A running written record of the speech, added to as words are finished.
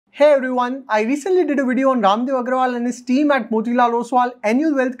Hey everyone, I recently did a video on Ramdev Agrawal and his team at Motilal Oswal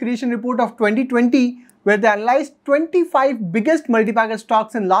Annual Wealth Creation Report of 2020 where they analyzed 25 biggest multibagger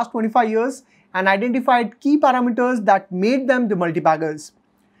stocks in last 25 years and identified key parameters that made them the multibaggers.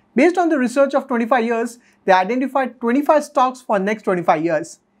 Based on the research of 25 years, they identified 25 stocks for next 25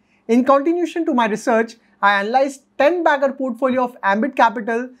 years. In continuation to my research, I analyzed 10 bagger portfolio of Ambit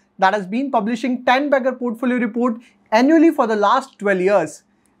Capital that has been publishing 10 bagger portfolio report annually for the last 12 years.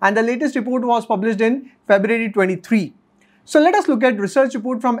 And the latest report was published in February 23. So let us look at research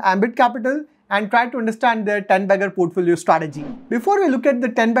report from Ambit Capital and try to understand their 10 bagger portfolio strategy. Before we look at the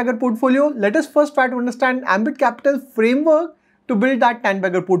 10 bagger portfolio, let us first try to understand Ambit Capital framework to build that 10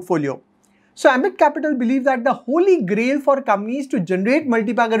 bagger portfolio. So Ambit Capital believes that the holy grail for companies to generate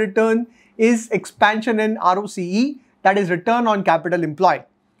multi-bagger return is expansion in ROCE, that is return on capital employed.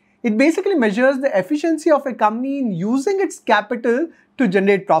 It basically measures the efficiency of a company in using its capital to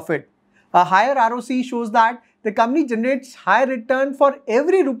generate profit. A higher ROCE shows that the company generates higher return for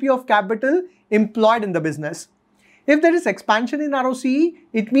every rupee of capital employed in the business. If there is expansion in ROCE,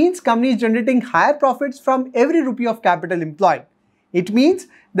 it means company is generating higher profits from every rupee of capital employed. It means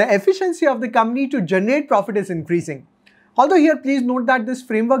the efficiency of the company to generate profit is increasing. Although here please note that this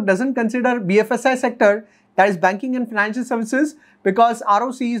framework doesn't consider BFSI sector, that is banking and financial services, because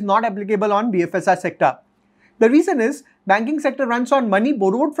ROCE is not applicable on BFSI sector. The reason is banking sector runs on money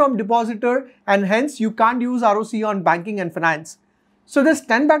borrowed from depositor and hence you can't use ROCE on banking and finance. So this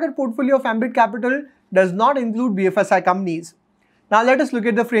 10 bagger portfolio of Ambit Capital does not include BFSI companies. Now let us look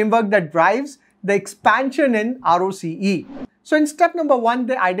at the framework that drives the expansion in ROCE. So in step number 1,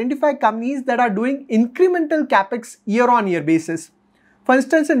 they identify companies that are doing incremental capex year-on-year basis. For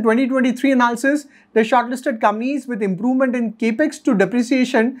instance, in 2023 analysis, they shortlisted companies with improvement in capex to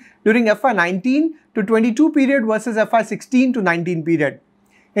depreciation during FY19 to 22 period versus FY16 to 19 period.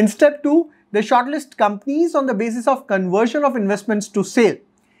 In step 2, they shortlist companies on the basis of conversion of investments to sale.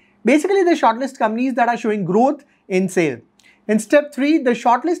 Basically, they shortlist companies that are showing growth in sale. In step 3, they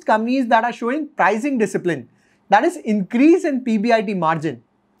shortlist companies that are showing pricing discipline. That is increase in PBIT margin.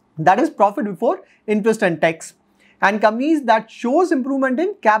 That is profit before interest and tax. And companies that shows improvement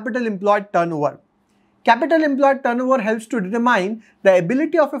in capital employed turnover. Capital employed turnover helps to determine the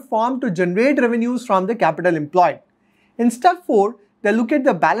ability of a firm to generate revenues from the capital employed. In step 4, they look at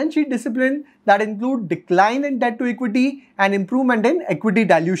the balance sheet discipline that include decline in debt to equity and improvement in equity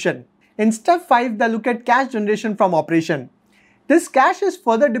dilution. In step 5, they look at cash generation from operation. This cash is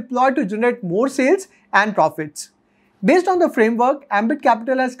further deployed to generate more sales and profits. Based on the framework, Ambit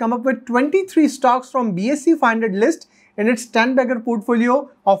Capital has come up with 23 stocks from BSE 500 list in its 10 bagger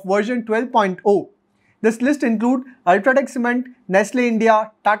portfolio of version 12.0. This list includes UltraTech Cement, Nestle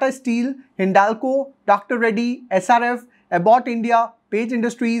India, Tata Steel, Hindalco, Dr. Reddy, SRF, Abbott India, Page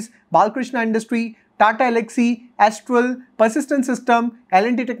Industries, Balkrishna Industry, Tata Elxsi, Astral, Persistent System,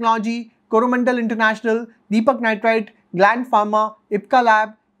 L&T Technology, Coromandel International, Deepak Nitrite, Gland Pharma, Ipca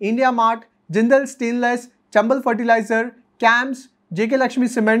Lab, India Mart, Jindal Stainless, Chambal Fertilizer, CAMS, JK Lakshmi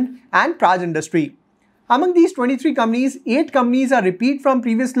Cement and Praj Industry. Among these 23 companies, 8 companies are repeat from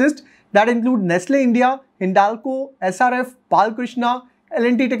previous list that include Nestle India, Hindalco, SRF, Balkrishna,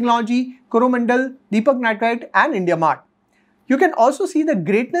 L&T Technology, Coromandel, Deepak Nitrite and India Mart. You can also see the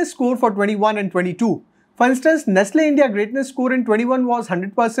greatness score for 21 and 22. For instance, Nestle India greatness score in 21 was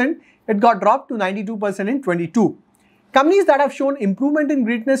 100%, it got dropped to 92% in 22. Companies that have shown improvement in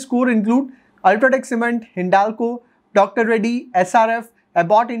greatness score include UltraTech Cement, Hindalco, Dr. Reddy, SRF,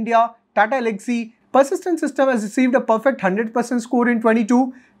 Abbott India, Tata Elxsi. Persistent System has received a perfect 100% score in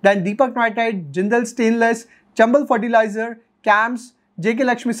 22. Then Deepak Nitrite, Jindal Stainless, Chambal Fertilizer, CAMS, JK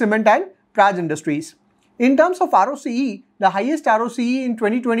Lakshmi Cement and Praj Industries. In terms of ROCE, the highest ROCE in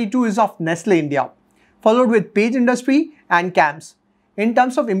 2022 is of Nestle India, followed with Page Industry and CAMS. In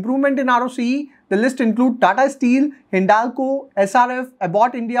terms of improvement in ROCE, the list includes Tata Steel, Hindalco, SRF,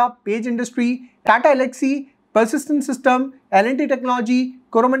 Abbott India, Page Industry, Tata Elxsi, Persistent System, L&T Technology,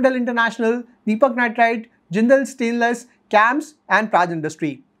 Coromandel International, Deepak Nitrite, Jindal Stainless, CAMS and Praj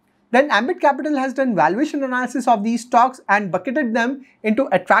Industry. Then Ambit Capital has done valuation analysis of these stocks and bucketed them into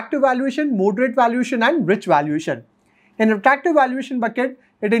attractive valuation, moderate valuation and rich valuation. In attractive valuation bucket,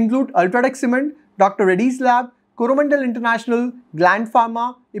 it includes UltraTech Cement, Dr. Reddy's Lab, Coromandel International, Gland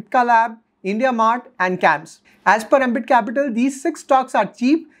Pharma, Ipca Lab, India Mart and CAMS. As per Ambit Capital, these 6 stocks are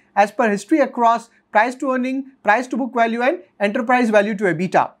cheap as per history across price to earning, price to book value and enterprise value to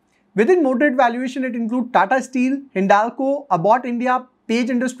EBITDA. Within moderate valuation, it includes Tata Steel, Hindalco, Abbott India,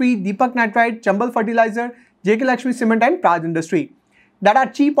 Page Industry, Deepak Nitrite, Chambal Fertilizer, JK Lakshmi Cement and Praj Industry that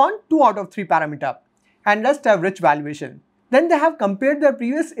are cheap on 2 out of 3 parameter and rest have rich valuation. Then they have compared their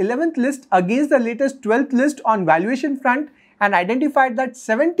previous 11th list against the latest 12th list on valuation front and identified that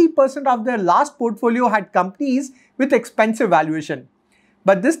 70% of their last portfolio had companies with expensive valuation.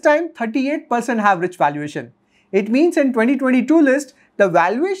 But this time 38% have rich valuation. It means in 2022 list, the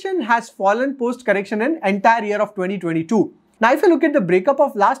valuation has fallen post-correction in entire year of 2022. Now if you look at the breakup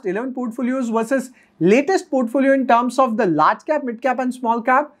of last 11 portfolios versus latest portfolio in terms of the large cap, mid cap and small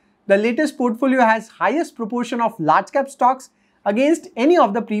cap, the latest portfolio has highest proportion of large cap stocks against any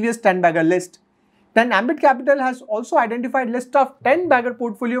of the previous 10 bagger list. Then Ambit Capital has also identified list of 10 bagger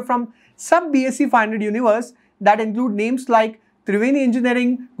portfolio from sub BSE 500 universe that include names like Triveni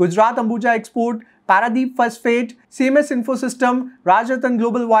Engineering, Gujarat Ambuja Export, Paradeep Phosphate, CMS Infosystem, Rajratan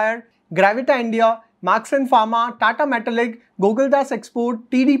Global Wire, Gravita India, Markson Pharma, Tata Metallic, Gogoldas Export,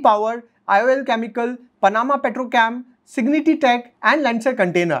 TD Power, IOL Chemical, Panama Petrochem, Signity Tech and Lancer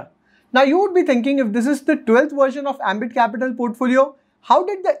Container. Now you would be thinking, if this is the 12th version of Ambit Capital portfolio, how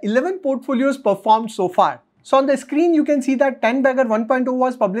did the 11 portfolios perform so far? So on the screen you can see that 10 Bagger 1.0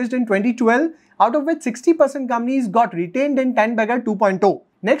 was published in 2012, out of which 60% companies got retained in 10 Bagger 2.0.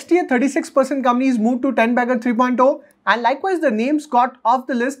 Next year 36% companies moved to 10 Bagger 3.0 and likewise the names got off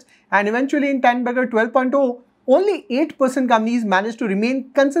the list, and eventually in 10 Bagger 12.0 only 8% companies managed to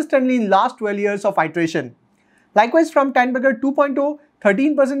remain consistently in last 12 years of iteration. Likewise from 10 Bagger 2.0,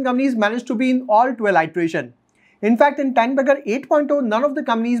 13% companies managed to be in all 12 iteration. In fact, in 10 Bagger 8.0, none of the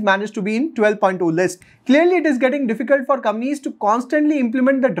companies managed to be in 12.0 list. Clearly, it is getting difficult for companies to constantly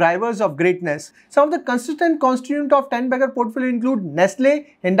implement the drivers of greatness. Some of the consistent constituent of 10 Bagger portfolio include Nestle,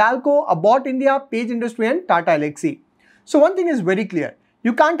 Hindalco, Abbott India, Page Industry and Tata Elxsi. So one thing is very clear,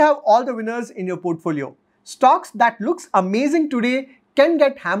 you can't have all the winners in your portfolio. Stocks that looks amazing today can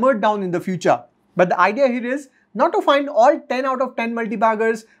get hammered down in the future. But the idea here is not to find all 10 out of 10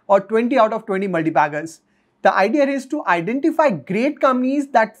 multibaggers or 20 out of 20 multibaggers. The idea is to identify great companies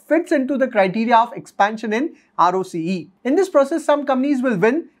that fits into the criteria of expansion in ROCE. In this process, some companies will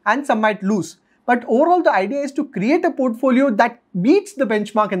win and some might lose. But overall, the idea is to create a portfolio that beats the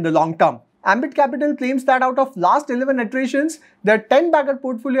benchmark in the long term. Ambit Capital claims that out of last 11 iterations, their 10 bagger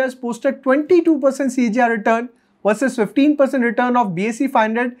portfolio has posted 22% CAGR return versus 15% return of BSE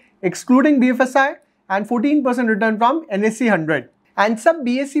 500 excluding BFSI and 14% return from NSE 100. And sub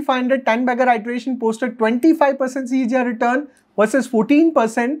BSE 500 10 bagger iteration posted 25% CAGR return versus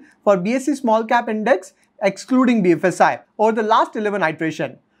 14% for BSE small cap index excluding BFSI over the last 11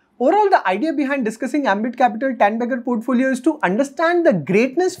 iteration. Overall, the idea behind discussing Ambit Capital 10 bagger portfolio is to understand the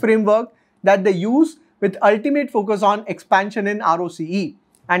greatness framework that they use with ultimate focus on expansion in ROCE.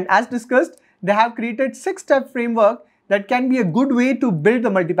 And as discussed, they have created 6-step framework that can be a good way to build the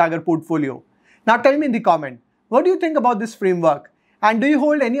multi-bagger portfolio. Now tell me in the comment, what do you think about this framework? And do you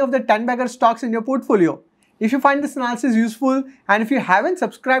hold any of the 10 bagger stocks in your portfolio? If you find this analysis useful and if you haven't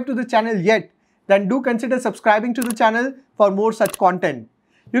subscribed to the channel yet, then do consider subscribing to the channel for more such content.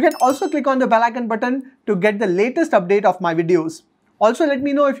 You can also click on the bell icon button to get the latest update of my videos. Also let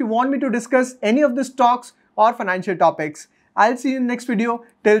me know if you want me to discuss any of the stocks or financial topics. I'll see you in the next video.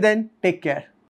 Till then, take care.